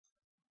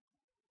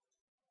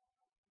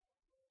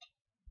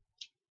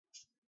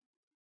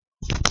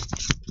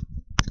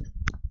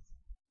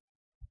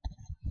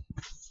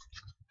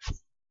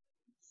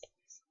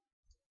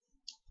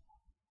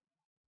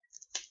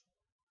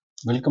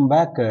Welcome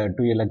back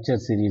to a lecture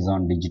series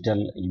on digital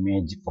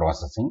image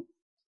processing.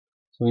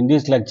 So in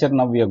this lecture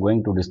now we are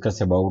going to discuss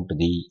about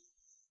the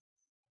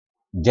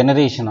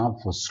generation of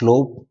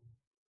slope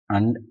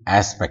and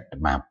aspect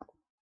map,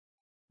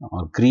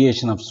 or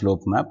creation of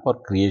slope map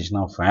or creation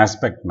of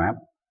aspect map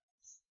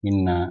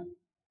in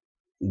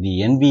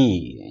the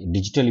ENVI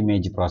digital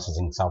image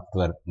processing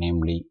software,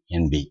 namely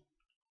ENVI.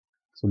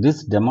 So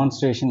this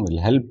demonstration will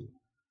help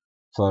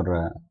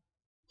for uh,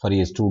 for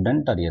a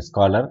student or a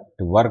scholar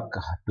to work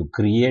to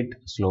create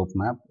slope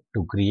map,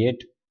 to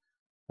create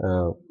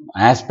uh,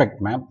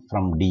 aspect map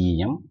from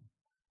DEM.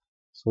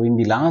 So in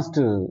the last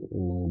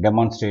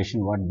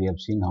demonstration, what we have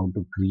seen how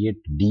to create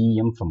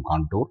DEM from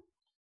contour.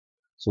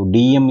 So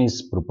DEM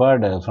is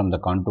prepared from the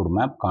contour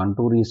map.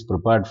 Contour is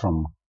prepared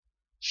from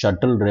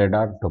shuttle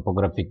radar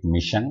topographic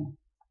mission,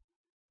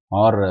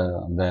 or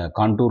the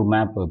contour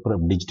map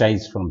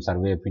digitized from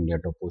Survey of India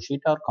topo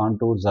sheet, or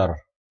contours are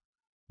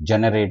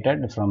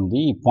generated from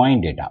the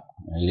point data,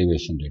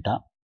 elevation data.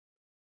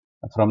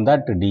 From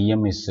that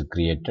DEM is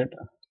created.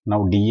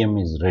 Now DEM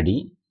is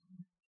ready.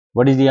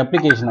 What is the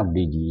application of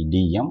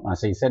DEM?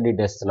 As I said, it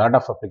has a lot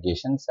of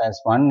applications. As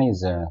one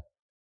is,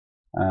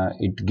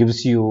 it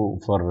gives you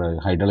for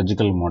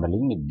hydrological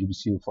modeling, it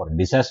gives you for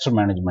disaster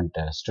management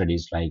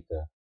studies like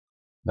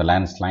the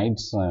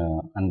landslides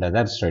and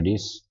other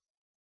studies.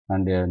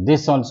 And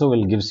this also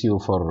will gives you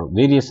for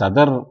various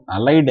other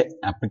allied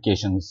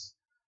applications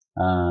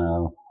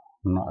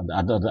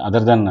other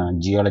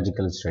than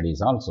geological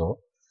studies also.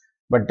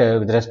 But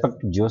with respect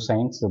to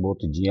geoscience, both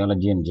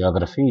geology and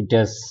geography, it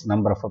has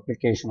number of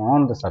application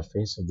on the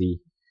surface of the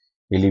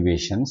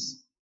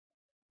elevations.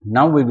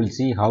 Now we will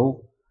see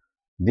how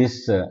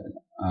this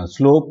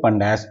slope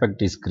and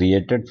aspect is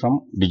created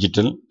from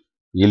digital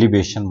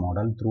elevation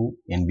model through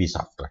ENVI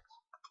software.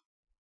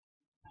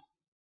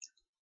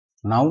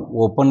 Now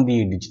open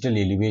the digital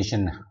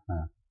elevation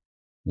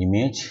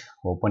image,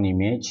 open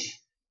image,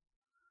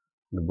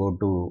 go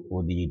to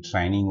the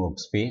training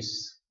workspace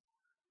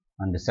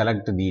and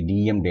select the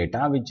DEM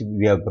data which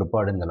we have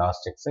prepared in the last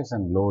exercise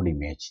and load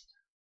image.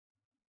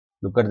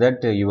 Look at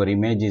that, your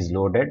image is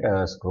loaded,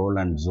 scroll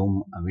and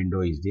zoom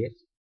window is there.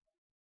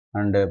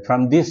 And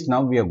from this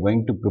now we are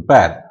going to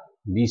prepare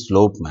the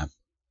slope map.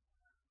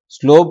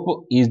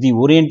 Slope is the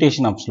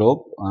orientation of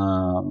slope,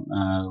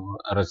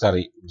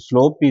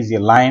 slope is a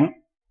line.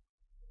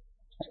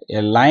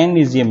 A line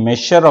is a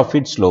measure of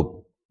its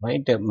slope,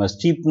 right?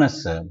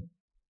 Steepness,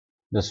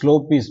 the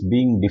slope is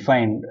being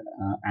defined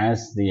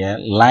as the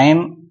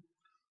line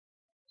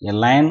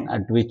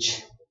at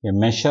which a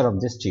measure of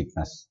the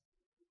steepness.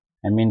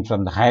 I mean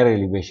from the higher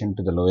elevation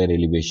to the lower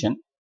elevation.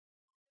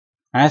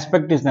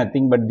 Aspect is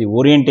nothing but the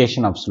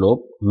orientation of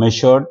slope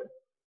measured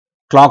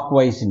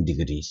clockwise in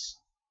degrees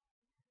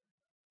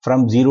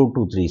from 0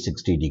 to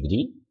 360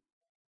 degree.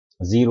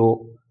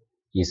 0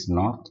 is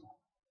north,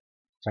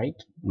 right?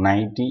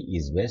 90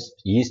 is west,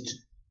 east,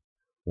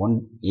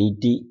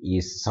 180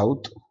 is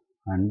south,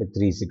 and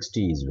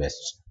 360 is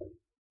west.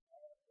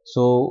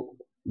 So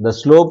the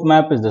slope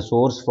map is the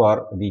source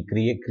for the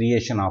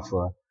creation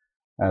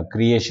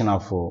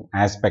of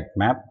aspect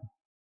map.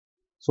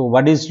 So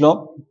what is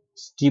slope?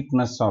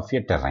 Steepness of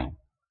a terrain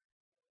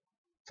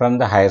from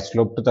the higher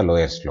slope to the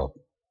lower slope.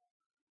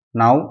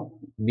 Now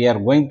we are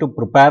going to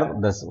prepare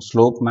the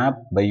slope map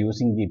by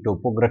using the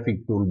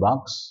topographic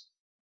toolbox.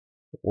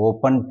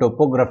 Open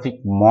topographic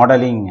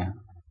modeling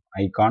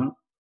icon.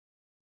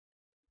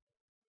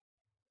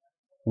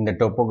 In the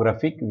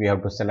topographic, we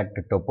have to select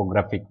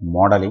topographic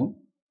modeling.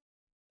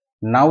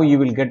 Now you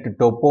will get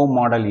topo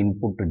model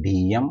input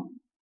DEM.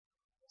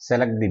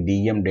 Select the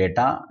DEM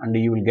data and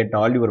you will get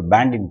all your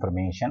band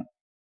information,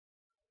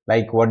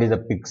 like what is the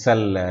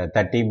pixel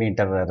 30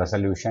 meter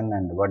resolution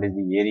and what is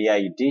the area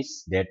it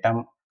is,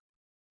 datum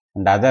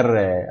and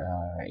other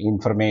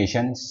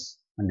informations,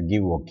 and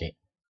give OK.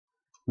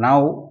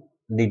 Now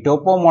the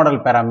topo model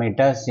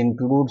parameters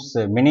includes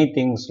many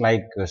things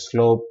like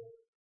slope,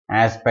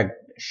 aspect,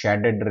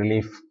 shaded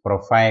relief,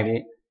 profile,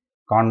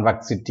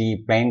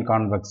 convexity, plane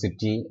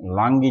convexity,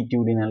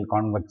 longitudinal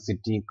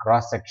convexity,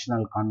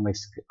 cross-sectional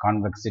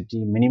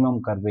convexity,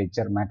 minimum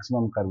curvature,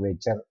 maximum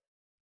curvature,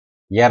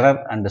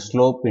 error and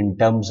slope in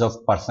terms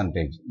of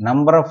percentage.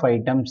 Number of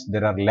items,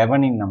 there are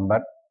 11 in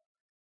number.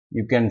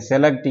 You can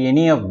select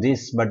any of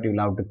this, but you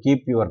will have to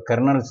keep your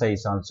kernel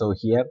size also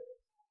here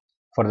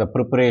for the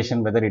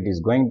preparation, whether it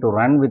is going to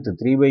run with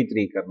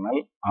 3x3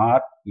 kernel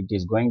or it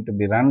is going to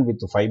be run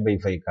with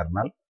 5x5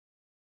 kernel.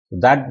 So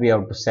that we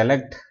have to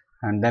select,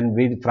 and then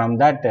from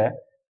that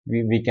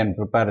we can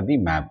prepare the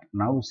map.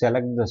 Now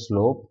select the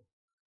slope,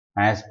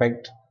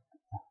 aspect,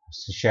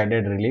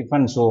 shaded relief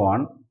and so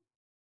on.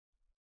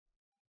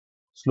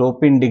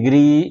 Slope in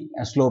degree,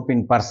 slope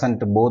in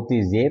percent, both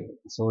is there.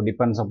 So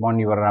depends upon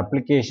your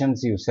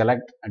applications, you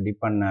select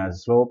depend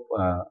slope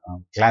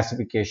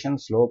classification.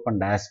 Slope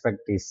and aspect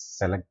is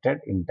selected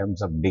in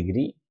terms of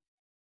degree.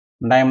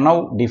 And I am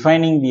now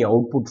defining the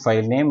output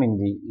file name in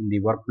the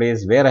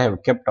workplace where I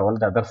have kept all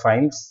the other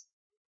files.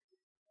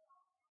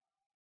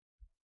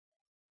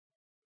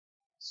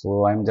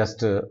 So I'm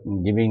just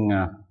giving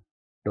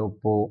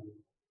topo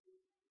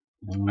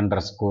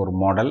underscore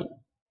model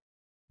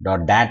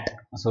dot dat.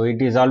 So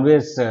it is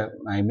always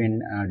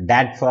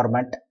dat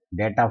format,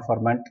 data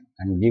format,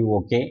 and give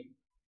OK.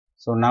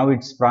 So now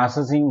it's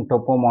processing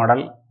topo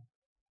model,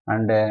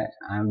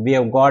 and we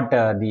have got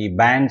the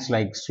bands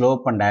like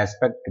slope and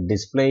aspect.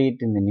 Display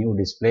it in the new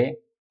display.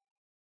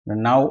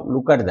 And now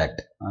look at that,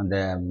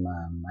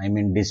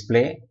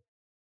 display,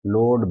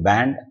 load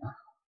band,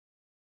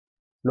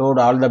 load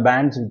all the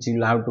bands which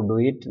you'll have to do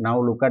it.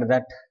 Now look at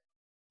that,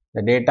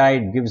 the data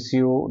it gives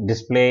you,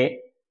 display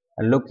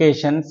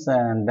locations,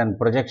 and then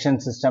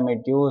projection system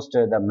it used,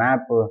 the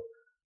map,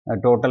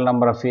 total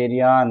number of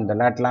area, and the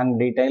lat long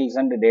details,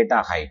 and the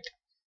data height.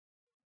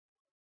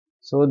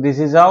 So this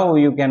is how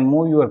you can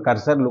move your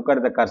cursor. Look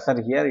at the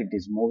cursor here, it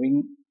is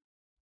moving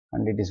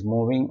and it is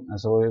moving.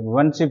 So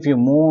once if you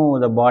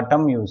move the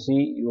bottom, you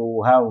see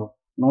you have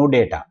no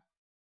data.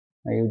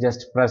 You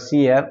just press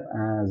here,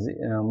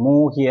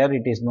 move here,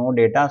 it is no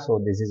data. So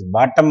this is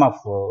bottom of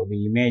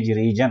the image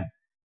region.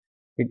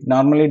 It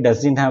normally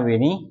doesn't have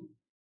any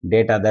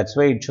data, that's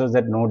why it shows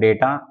that no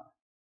data.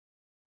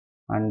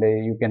 And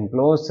you can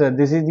close,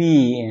 this is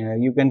the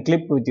you can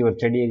clip with your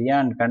study area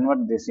and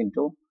convert this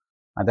into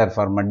other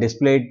format.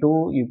 Display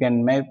to, you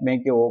can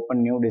make a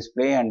open new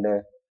display and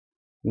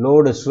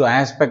load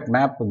aspect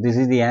map. This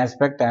is the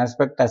aspect, as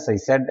I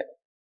said,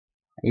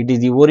 it is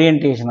the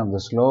orientation of the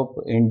slope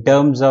in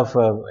terms of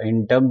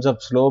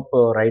slope,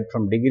 right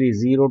from degree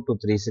 0 to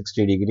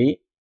 360 degree.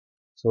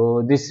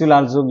 So this will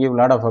also give a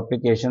lot of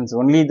applications.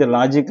 Only the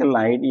logical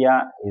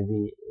idea is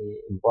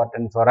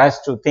important for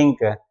us to think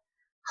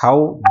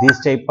how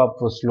this type of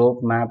slope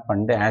map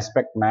and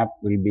aspect map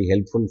will be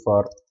helpful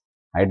for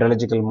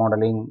hydrological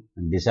modeling,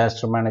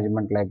 disaster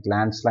management like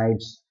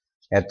landslides,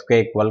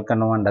 earthquake,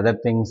 volcano, and other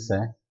things.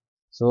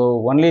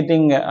 So only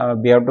thing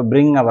we have to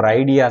bring our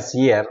ideas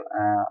here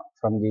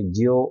from the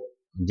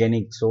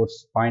geogenic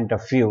source point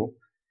of view,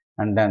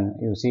 and then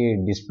you see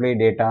display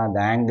data,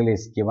 the angle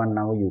is given.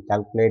 Now you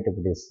calculate if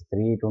it is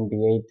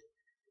 328,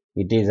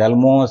 it is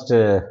almost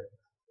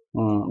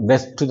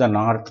west to the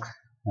north,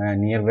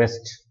 near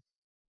west.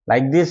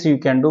 Like this you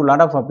can do a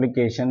lot of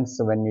applications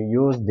when you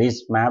use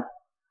this map.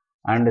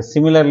 And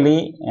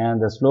similarly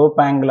the slope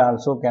angle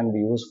also can be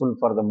useful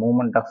for the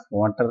movement of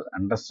water,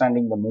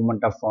 understanding the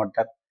movement of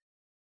water,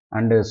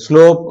 and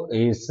slope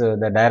is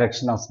the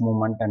direction of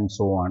movement, and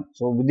so on.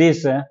 So with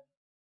this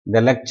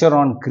the lecture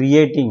on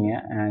creating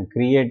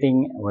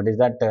what is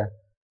that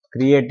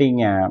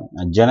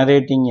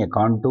generating a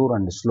contour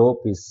and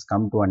slope is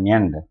come to an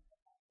end,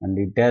 and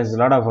it has a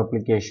lot of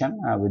application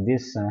with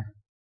this.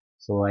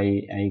 So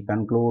I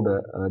conclude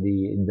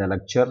the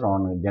lecture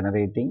on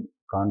generating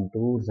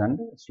contours and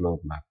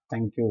slope map.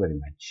 Thank you very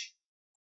much.